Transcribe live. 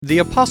The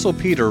Apostle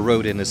Peter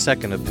wrote in his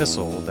second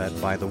epistle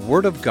that by the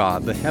word of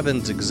God the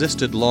heavens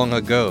existed long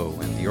ago,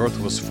 and the earth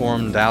was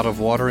formed out of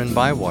water and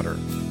by water,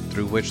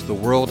 through which the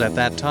world at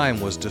that time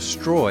was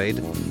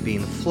destroyed,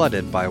 being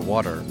flooded by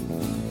water.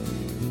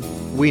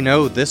 We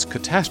know this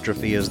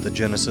catastrophe is the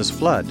Genesis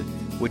flood,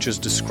 which is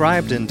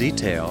described in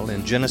detail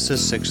in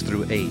Genesis 6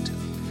 through 8.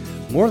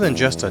 More than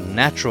just a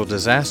natural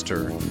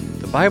disaster,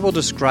 the Bible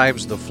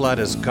describes the flood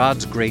as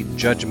God's great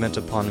judgment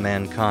upon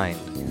mankind,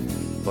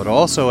 but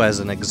also as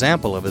an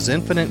example of His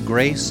infinite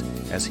grace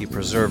as He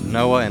preserved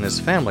Noah and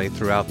his family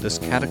throughout this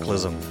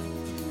cataclysm.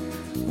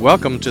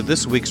 Welcome to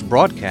this week's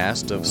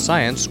broadcast of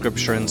Science,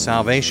 Scripture, and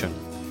Salvation.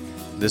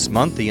 This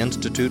month, the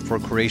Institute for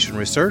Creation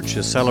Research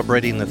is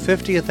celebrating the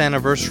 50th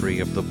anniversary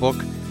of the book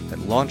that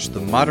launched the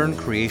modern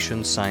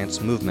creation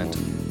science movement,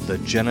 The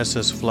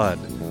Genesis Flood,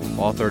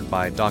 authored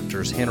by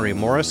Drs. Henry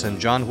Morris and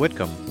John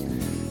Whitcomb.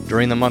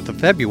 During the month of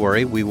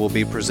February, we will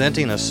be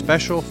presenting a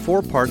special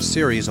 4-part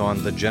series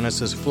on the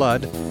Genesis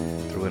Flood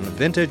through a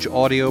vintage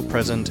audio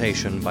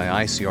presentation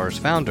by ICR's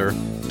founder,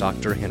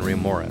 Dr. Henry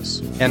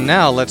Morris. And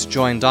now let's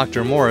join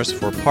Dr. Morris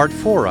for Part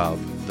 4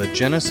 of the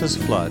Genesis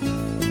Flood.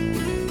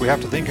 We have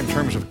to think in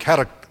terms of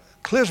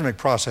cataclysmic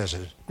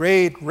processes,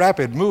 great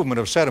rapid movement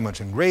of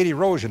sediments and great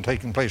erosion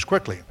taking place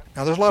quickly.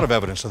 Now there's a lot of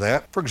evidence of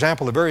that. For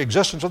example, the very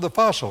existence of the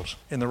fossils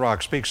in the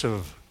rock speaks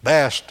of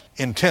vast,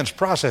 intense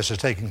processes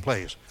taking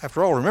place.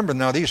 After all, remember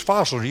now these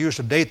fossils are used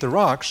to date the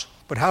rocks,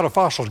 but how do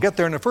fossils get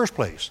there in the first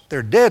place?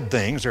 They're dead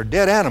things, they're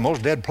dead animals,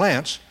 dead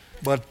plants,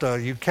 but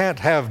you can't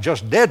have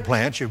just dead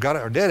plants, or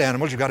dead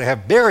animals, you've got to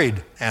have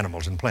buried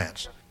animals and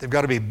plants. They've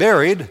got to be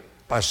buried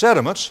by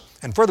sediments,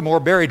 and furthermore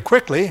buried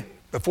quickly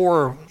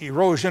before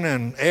erosion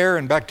and air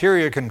and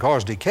bacteria can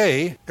cause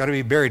decay. Got to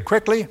be buried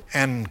quickly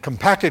and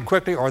compacted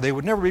quickly, or they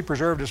would never be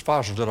preserved as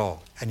fossils at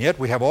all. And yet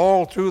we have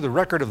all through the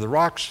record of the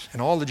rocks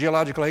in all the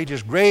geological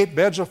ages great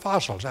beds of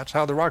fossils. That's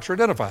how the rocks are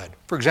identified.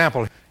 For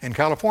example, in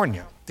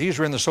California, these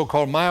are in the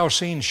so-called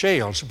Miocene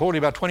shale, supposedly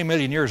about 20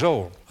 million years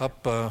old,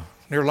 up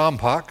near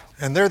Lompoc.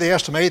 And there they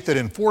estimate that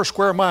in 4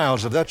 square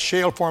miles of that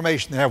shale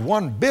formation, they have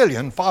 1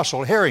 billion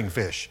fossil herring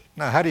fish.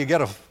 Now, how do you get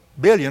a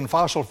billion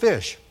fossil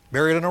fish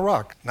buried in a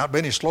rock? Not by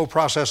any slow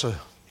process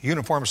of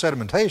uniform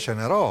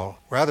sedimentation at all.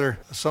 Rather,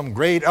 some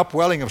great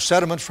upwelling of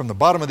sediments from the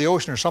bottom of the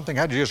ocean or something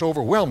had to just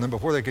overwhelm them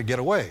before they could get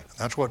away.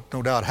 That's what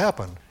no doubt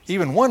happened.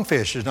 Even one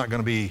fish is not going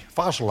to be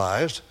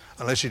fossilized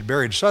unless it's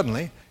buried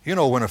suddenly. You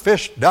know, when a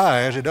fish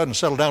dies, it doesn't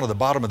settle down to the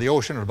bottom of the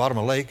ocean or the bottom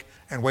of a lake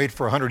and wait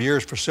for 100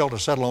 years for silt to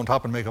settle on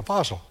top and make a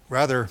fossil.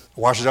 Rather, it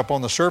washes up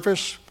on the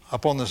surface,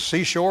 up on the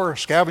seashore,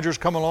 scavengers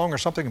come along or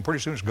something, and pretty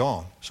soon it's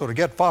gone. So to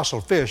get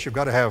fossil fish, you've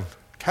got to have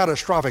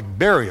catastrophic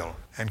burial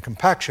and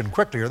compaction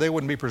quickly, or they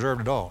wouldn't be preserved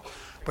at all.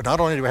 But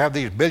not only do we have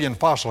these billion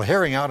fossil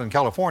herring out in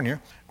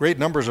California, great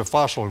numbers of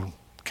fossil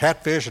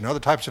catfish and other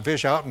types of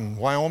fish out in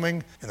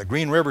Wyoming, in the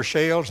Green River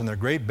shales, and there are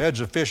great beds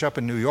of fish up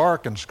in New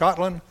York and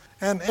Scotland,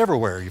 and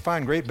everywhere you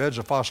find great beds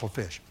of fossil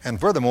fish. And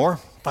furthermore,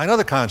 find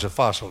other kinds of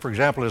fossils. For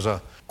example, there's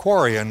a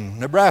quarry in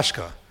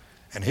Nebraska.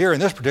 And here in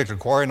this particular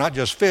quarry, not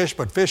just fish,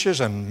 but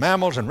fishes and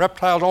mammals and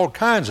reptiles, all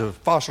kinds of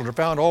fossils are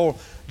found all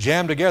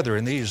jammed together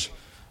in these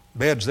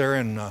beds there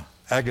in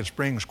Agate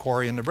Springs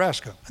Quarry in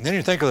Nebraska. And then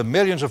you think of the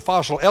millions of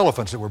fossil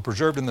elephants that were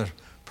preserved in the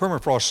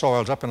permafrost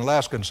soils up in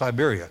Alaska and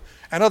Siberia,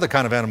 and other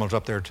kind of animals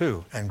up there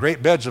too. And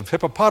great beds of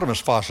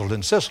hippopotamus fossils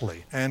in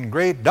Sicily, and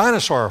great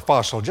dinosaur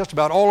fossils just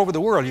about all over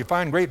the world. You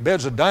find great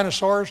beds of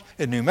dinosaurs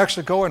in New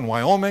Mexico and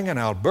Wyoming and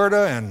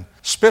Alberta and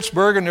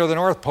Spitsbergen near the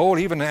North Pole,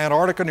 even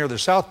Antarctica near the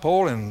South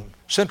Pole, and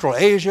Central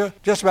Asia,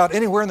 just about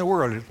anywhere in the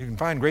world you can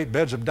find great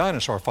beds of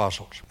dinosaur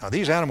fossils. Now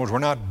these animals were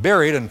not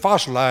buried and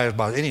fossilized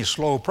by any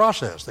slow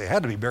process. They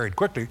had to be buried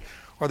quickly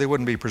or they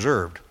wouldn't be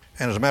preserved.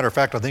 And as a matter of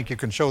fact, I think you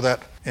can show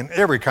that in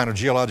every kind of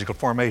geological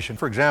formation.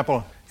 For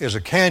example, is a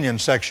canyon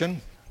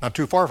section, not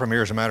too far from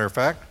here as a matter of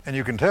fact, and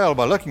you can tell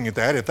by looking at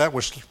that, if that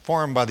was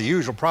formed by the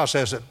usual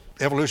process that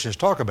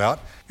evolutionists talk about,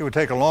 it would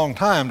take a long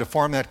time to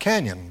form that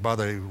canyon by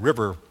the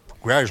river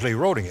gradually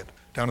eroding it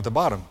down at the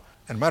bottom.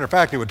 And as a matter of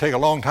fact, it would take a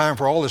long time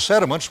for all the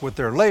sediments with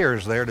their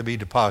layers there to be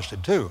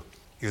deposited too,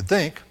 you'd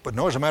think. But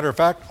no, as a matter of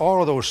fact,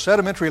 all of those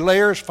sedimentary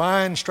layers,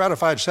 fine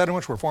stratified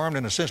sediments, were formed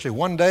in essentially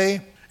one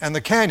day, and the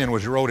canyon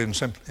was eroded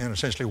in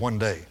essentially one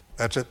day.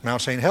 That's at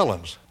Mount St.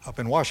 Helens up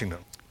in Washington.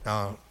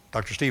 Now,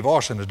 Dr. Steve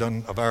Austin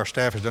of our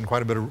staff has done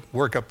quite a bit of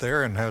work up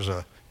there and has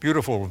a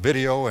beautiful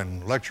video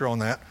and lecture on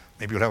that.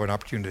 Maybe you'll have an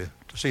opportunity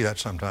to see that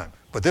sometime.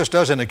 But this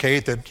does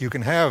indicate that you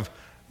can have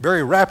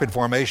very rapid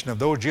formation of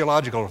those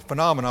geological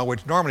phenomena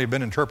which normally have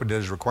been interpreted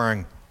as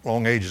requiring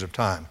long ages of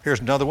time. Here's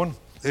another one.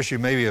 This you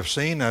maybe have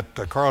seen at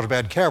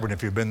Carlsbad Cavern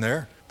if you've been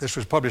there. This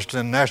was published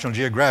in National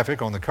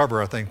Geographic on the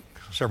cover, I think,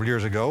 several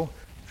years ago.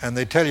 And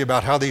they tell you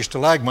about how these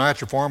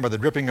stalagmites are formed by the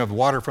dripping of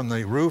water from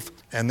the roof,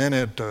 and then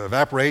it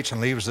evaporates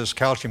and leaves this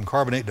calcium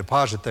carbonate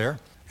deposit there.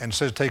 And it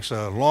says it takes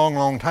a long,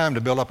 long time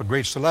to build up a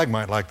great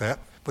stalagmite like that.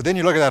 But then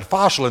you look at that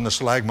fossil in the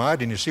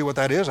stalagmite and you see what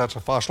that is. That's a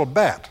fossil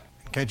bat.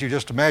 Can't you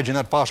just imagine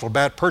that fossil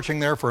bat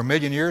perching there for 1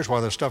 million years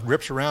while the stuff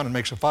drips around and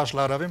makes a fossil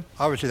out of him?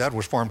 Obviously that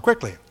was formed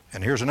quickly.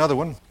 And here's another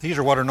one. These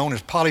are what are known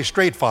as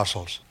polystrate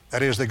fossils.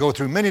 That is, they go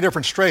through many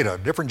different strata,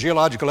 different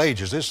geological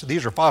ages.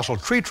 These are fossil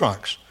tree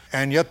trunks,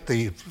 and yet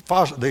the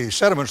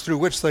sediments through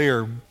which they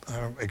are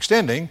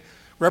extending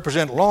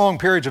represent long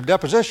periods of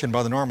deposition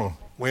by the normal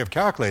way of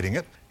calculating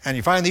it. And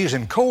you find these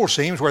in coal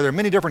seams where there are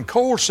many different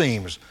coal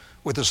seams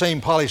with the same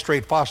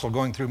polystrate fossil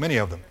going through many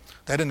of them.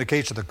 That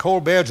indicates that the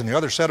coal beds and the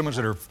other sediments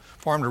that are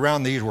formed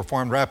around these were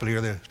formed rapidly,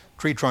 or the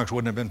tree trunks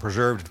wouldn't have been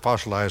preserved and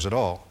fossilized at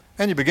all.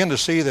 And you begin to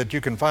see that you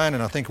can find,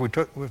 and I think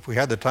if we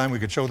had the time, we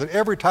could show that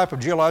every type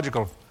of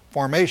geological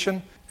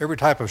formation, every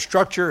type of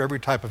structure, every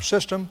type of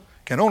system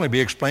can only be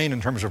explained in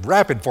terms of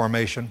rapid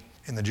formation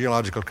in the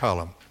geological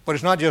column. But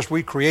it's not just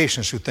we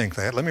creationists who think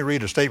that. Let me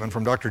read a statement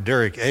from Dr.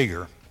 Derek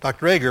Ager.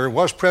 Dr. Ager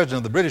was president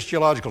of the British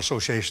Geological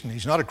Association.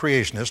 He's not a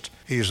creationist.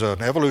 He's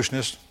an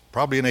evolutionist,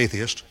 probably an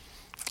atheist,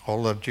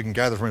 all that you can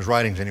gather from his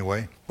writings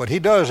anyway. But he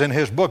does, in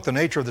his book, The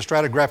Nature of the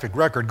Stratigraphic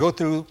Record, go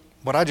through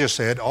what I just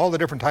said, all the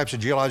different types of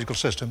geological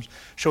systems,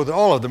 show that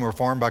all of them were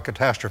formed by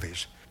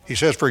catastrophes. He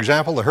says, for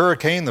example, the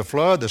hurricane, the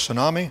flood, the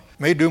tsunami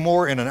may do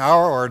more in an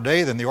hour or a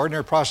day than the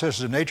ordinary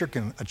processes of nature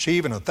can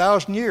achieve in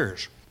 1,000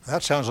 years.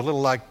 That sounds a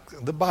little like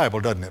the Bible,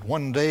 doesn't it?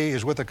 One day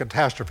is with a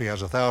catastrophe as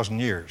 1,000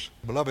 years.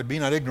 Beloved, be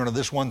not ignorant of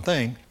this one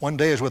thing. One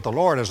day is with the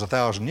Lord as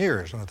 1,000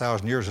 years, and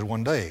 1,000 years is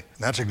one day. And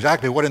that's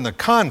exactly what in the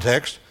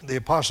context the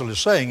apostle is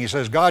saying. He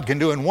says God can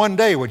do in one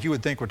day what you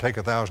would think would take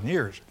 1,000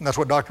 years. And that's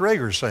what Dr.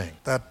 Ager is saying,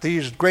 that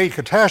these great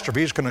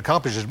catastrophes can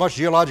accomplish as much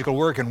geological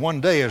work in one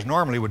day as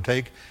normally would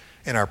take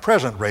in our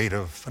present rate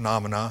of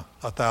phenomena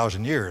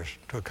 1,000 years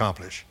to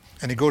accomplish.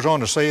 And he goes on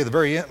to say, the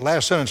very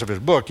last sentence of his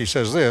book, he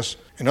says this: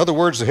 in other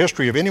words, the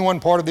history of any one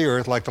part of the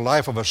earth, like the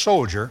life of a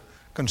soldier,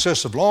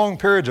 consists of long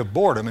periods of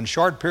boredom and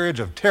short periods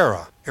of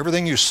terror.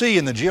 Everything you see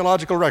in the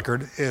geological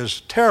record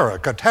is terror,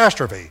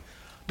 catastrophe,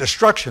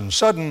 destruction,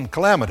 sudden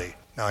calamity.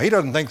 Now, he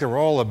doesn't think they were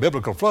all a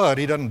biblical flood.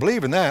 He doesn't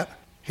believe in that.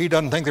 He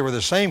doesn't think they were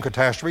the same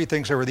catastrophe. He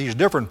thinks there were these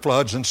different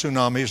floods and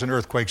tsunamis and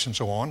earthquakes and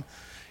so on,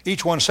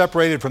 each one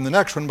separated from the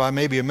next one by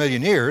maybe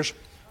 1,000,000 years.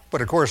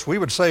 But of course, we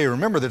would say,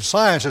 remember that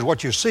science is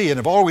what you see, and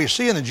if all we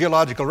see in the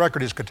geological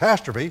record is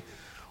catastrophe,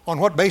 on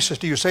what basis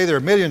do you say there are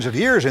millions of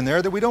years in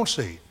there that we don't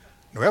see?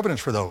 No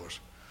evidence for those.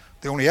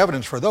 The only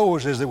evidence for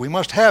those is that we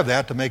must have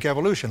that to make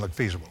evolution look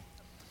feasible.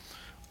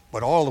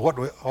 But all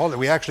that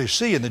we actually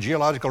see in the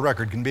geological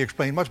record can be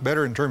explained much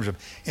better in terms of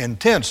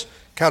intense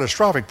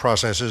catastrophic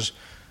processes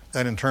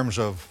than in terms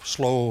of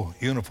slow,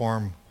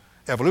 uniform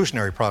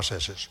evolutionary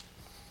processes.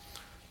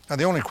 Now,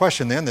 the only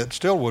question then that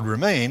still would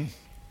remain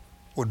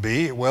would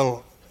be,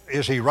 well,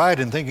 is he right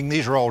in thinking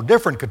these are all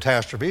different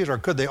catastrophes, or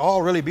could they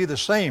all really be the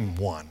same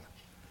one?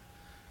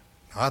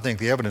 Now, I think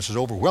the evidence is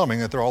overwhelming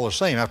that they're all the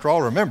same. After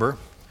all, remember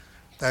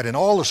that in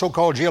all the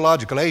so-called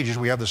geological ages,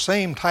 we have the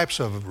same types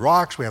of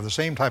rocks, we have the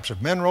same types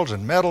of minerals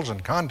and metals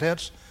and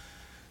contents,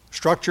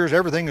 structures,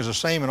 everything is the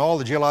same in all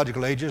the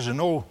geological ages. There's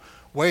no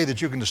way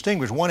that you can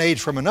distinguish one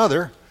age from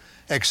another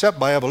except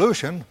by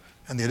evolution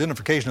and the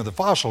identification of the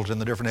fossils in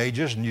the different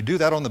ages, and you do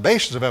that on the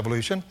basis of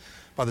evolution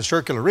by the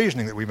circular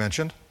reasoning that we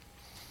mentioned.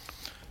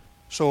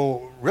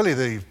 So really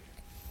the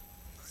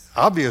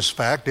obvious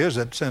fact is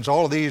that since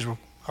all of these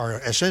are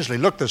essentially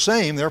look the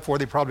same, therefore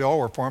they probably all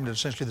were formed at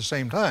essentially the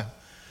same time.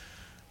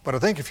 But I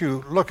think if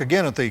you look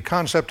again at the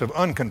concept of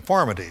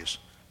unconformities,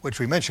 which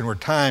we mentioned were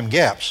time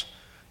gaps,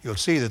 you'll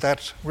see that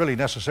that's really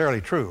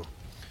necessarily true.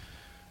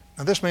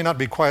 Now, this may not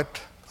be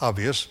quite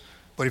obvious,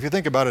 but if you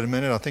think about it a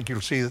minute, I think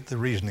you'll see the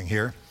reasoning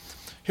here.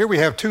 Here we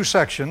have two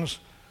sections,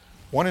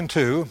 1 and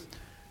 2,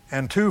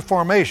 and two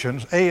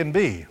formations, A and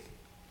B.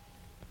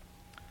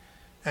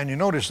 And you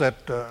notice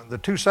that the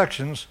two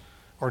sections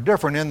are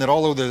different in that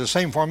although they're the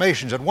same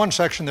formations, at one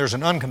section there's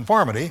an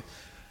unconformity,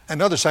 and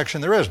another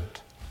section there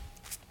isn't.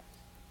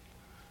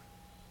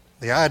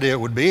 The idea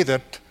would be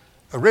that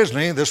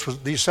originally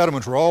these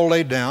sediments were all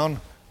laid down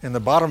in the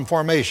bottom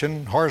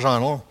formation,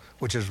 horizontal,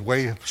 which is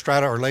way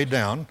strata are laid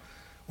down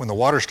when the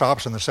water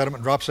stops and the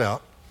sediment drops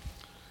out.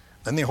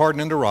 Then they harden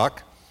into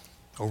rock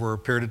over a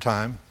period of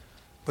time.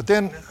 But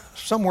then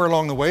somewhere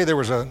along the way there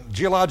was a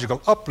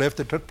geological uplift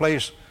that took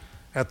place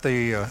at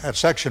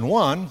section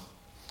 1.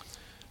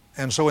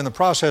 And so in the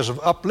process of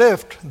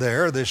uplift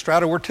there, the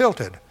strata were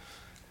tilted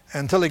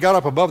until they got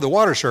up above the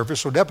water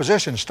surface, so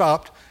deposition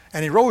stopped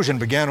and erosion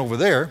began over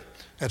there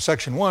at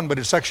section 1, but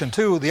at section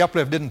 2 the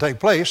uplift didn't take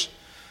place.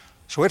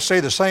 So it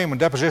stayed the same when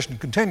deposition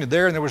continued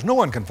there, and there was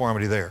no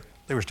unconformity there.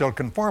 There were still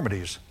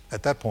conformities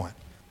at that point.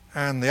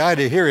 And the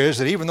idea here is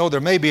that even though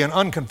there may be an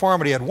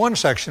unconformity at one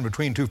section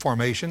between two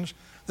formations,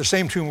 the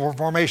same two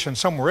formations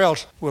somewhere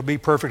else will be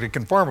perfectly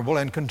conformable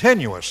and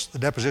continuous. The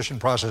deposition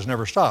process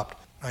never stopped.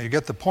 Now you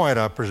get the point,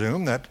 I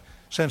presume, that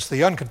since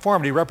the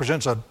unconformity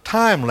represents a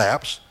time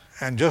lapse,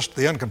 and just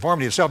the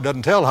unconformity itself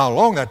doesn't tell how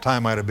long that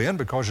time might have been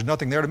because there's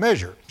nothing there to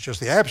measure. It's just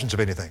the absence of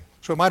anything.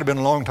 So it might have been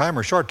a long time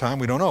or a short time,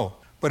 we don't know.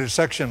 But at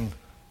section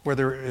where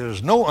there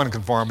is no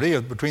unconformity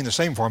between the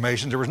same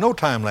formations, there was no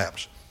time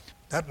lapse.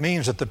 That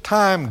means that the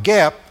time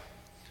gap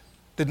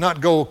did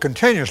not go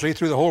continuously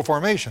through the whole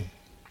formation.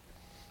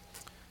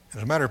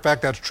 As a matter of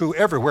fact, that's true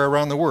everywhere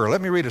around the world.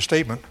 Let me read a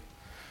statement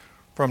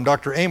from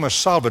Dr. Amos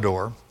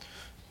Salvador.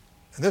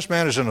 And this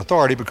man is an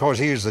authority because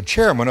he is the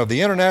chairman of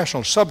the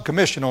International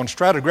Subcommission on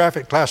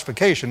Stratigraphic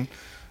Classification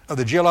of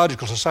the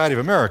Geological Society of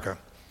America.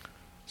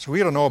 So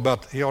he ought to know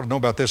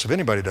about this if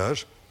anybody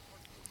does.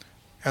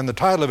 And the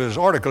title of his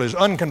article is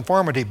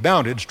Unconformity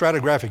Bounded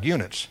Stratigraphic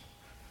Units.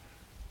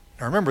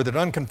 Now remember that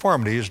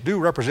unconformities do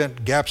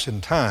represent gaps in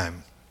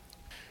time.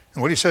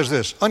 And what he says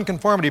this,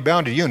 unconformity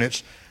bounded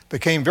units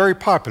became very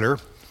popular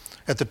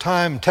at the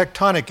time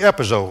tectonic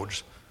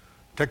episodes,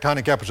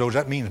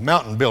 that means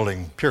mountain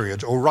building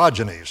periods,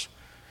 orogenies.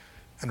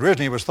 And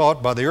originally it was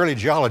thought by the early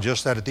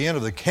geologists that at the end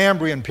of the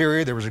Cambrian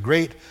period there was a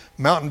great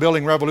mountain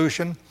building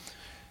revolution,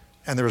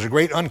 and there was a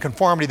great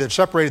unconformity that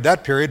separated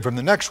that period from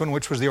the next one,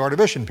 which was the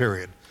Ordovician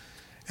period.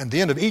 And at the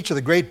end of each of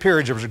the great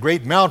periods, there was a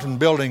great mountain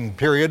building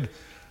period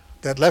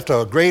that left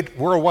a great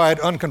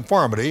worldwide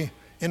unconformity,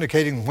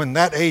 indicating when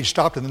that age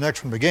stopped and the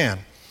next one began.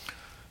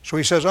 So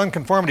he says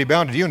unconformity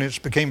bounded units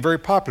became very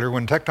popular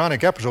when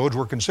tectonic episodes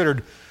were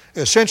considered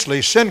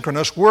essentially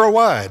synchronous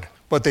worldwide.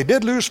 But they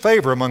did lose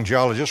favor among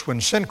geologists when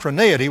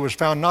synchroneity was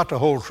found not to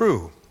hold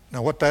true.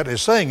 Now what that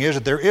is saying is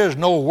that there is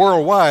no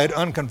worldwide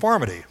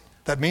unconformity.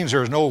 That means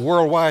there is no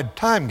worldwide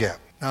time gap.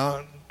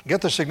 Now,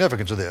 get the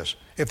significance of this.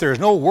 If there is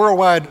no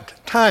worldwide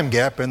time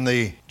gap in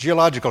the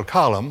geological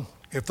column,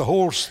 if the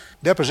whole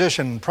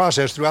deposition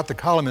process throughout the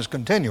column is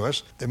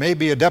continuous, there may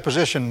be a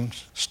deposition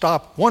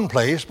stop one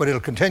place, but it'll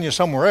continue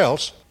somewhere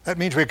else. That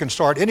means we can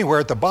start anywhere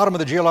at the bottom of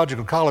the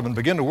geological column and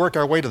begin to work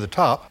our way to the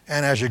top.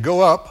 And as you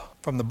go up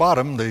from the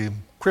bottom, the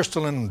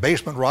crystalline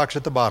basement rocks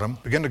at the bottom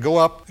begin to go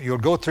up. You'll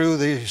go through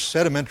the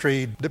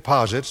sedimentary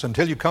deposits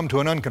until you come to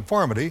an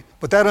unconformity.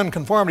 But that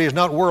unconformity is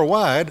not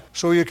worldwide,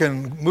 so you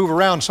can move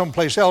around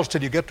someplace else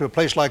till you get to a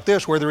place like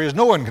this where there is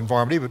no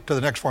unconformity but to the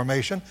next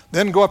formation.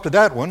 Then go up to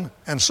that one,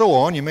 and so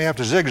on. You may have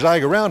to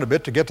zigzag around a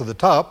bit to get to the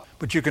top,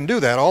 but you can do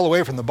that all the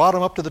way from the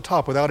bottom up to the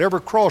top without ever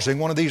crossing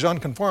one of these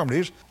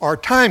unconformities or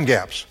time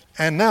gaps.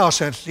 And now,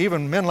 since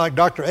even men like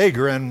Dr.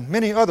 Ager and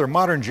many other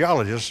modern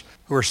geologists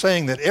who are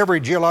saying that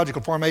every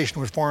geological formation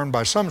was formed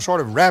by some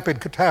sort of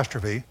rapid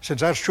catastrophe,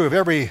 since that's true of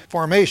every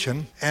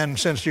formation, and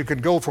since you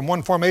could go from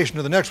one formation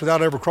to the next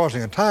without ever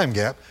crossing a time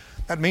gap,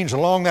 that means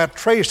along that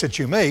trace that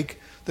you make,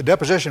 the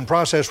deposition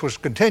process was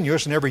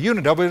continuous and every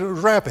unit of it was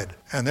rapid.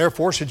 And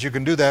therefore, since you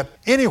can do that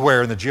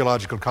anywhere in the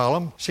geological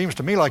column, seems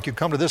to me like you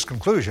come to this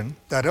conclusion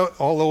that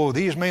although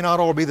these may not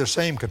all be the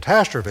same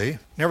catastrophe,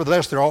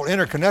 nevertheless they're all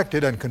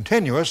interconnected and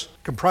continuous,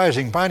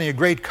 comprising finally a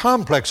great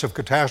complex of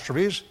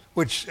catastrophes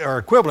which are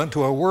equivalent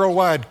to a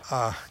worldwide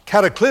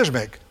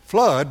cataclysmic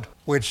flood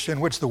in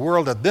which the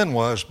world that then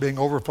was being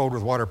overflowed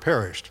with water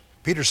perished.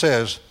 Peter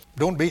says,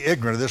 don't be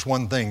ignorant of this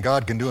one thing.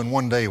 God can do in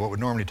one day what would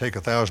normally take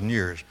 1,000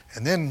 years.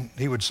 And then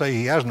he would say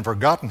he hasn't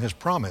forgotten his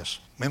promise.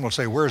 Men will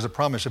say, where's the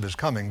promise of his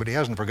coming? But he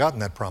hasn't forgotten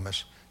that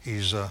promise.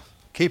 He's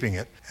keeping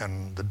it.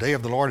 And the day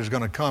of the Lord is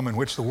going to come in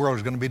which the world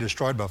is going to be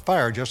destroyed by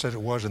fire, just as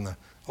it was in the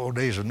old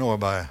days of Noah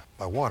by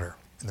water.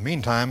 In the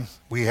meantime,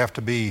 we have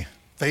to be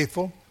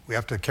faithful. We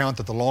have to account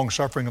that the long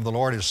suffering of the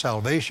Lord is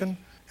salvation.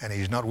 And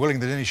he's not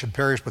willing that any should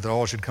perish, but that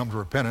all should come to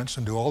repentance,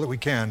 and do all that we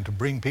can to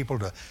bring people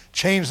to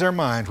change their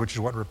minds, which is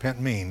what repent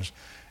means,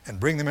 and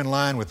bring them in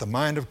line with the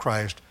mind of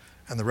Christ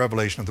and the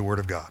revelation of the Word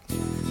of God.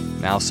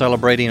 Now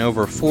celebrating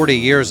over 40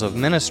 years of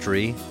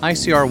ministry,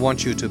 ICR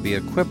wants you to be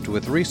equipped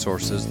with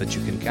resources that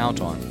you can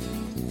count on.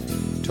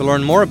 To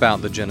learn more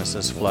about the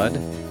Genesis flood,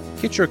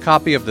 get your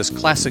copy of this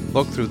classic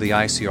book through the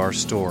ICR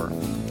store.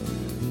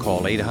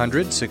 Call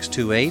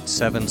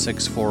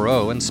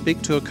 800-628-7640 and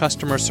speak to a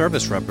customer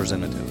service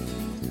representative.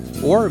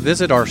 Or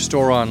visit our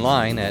store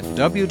online at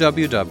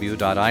www.icr.org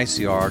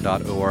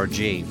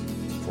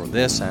for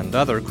this and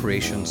other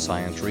creation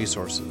science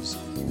resources.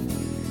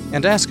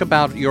 And ask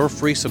about your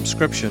free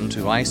subscription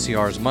to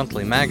ICR's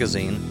monthly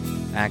magazine,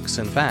 Acts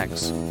and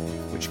Facts,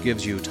 which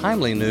gives you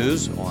timely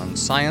news on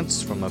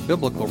science from a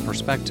biblical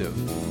perspective,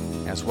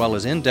 as well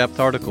as in-depth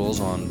articles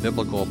on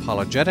biblical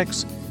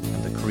apologetics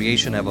and the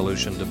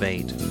creation-evolution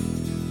debate.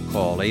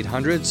 Call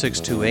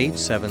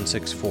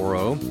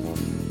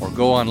 800-628-7640 or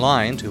go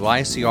online to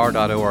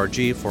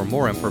icr.org for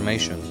more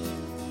information.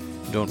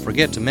 Don't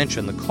forget to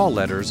mention the call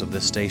letters of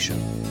this station.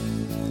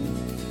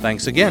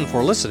 Thanks again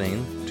for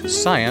listening to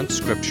Science,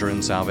 Scripture,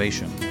 and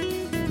Salvation.